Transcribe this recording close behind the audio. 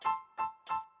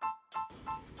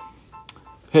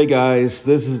Hey guys,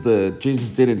 this is the Jesus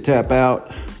Didn't Tap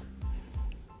Out.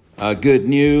 Good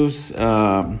news.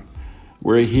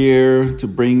 We're here to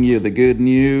bring you the good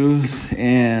news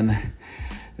and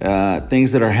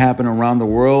things that are happening around the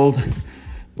world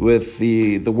with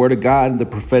the Word of God and the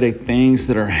prophetic things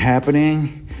that are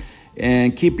happening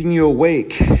and keeping you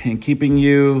awake and keeping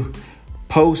you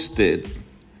posted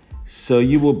so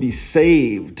you will be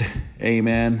saved.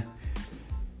 Amen.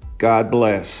 God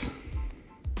bless.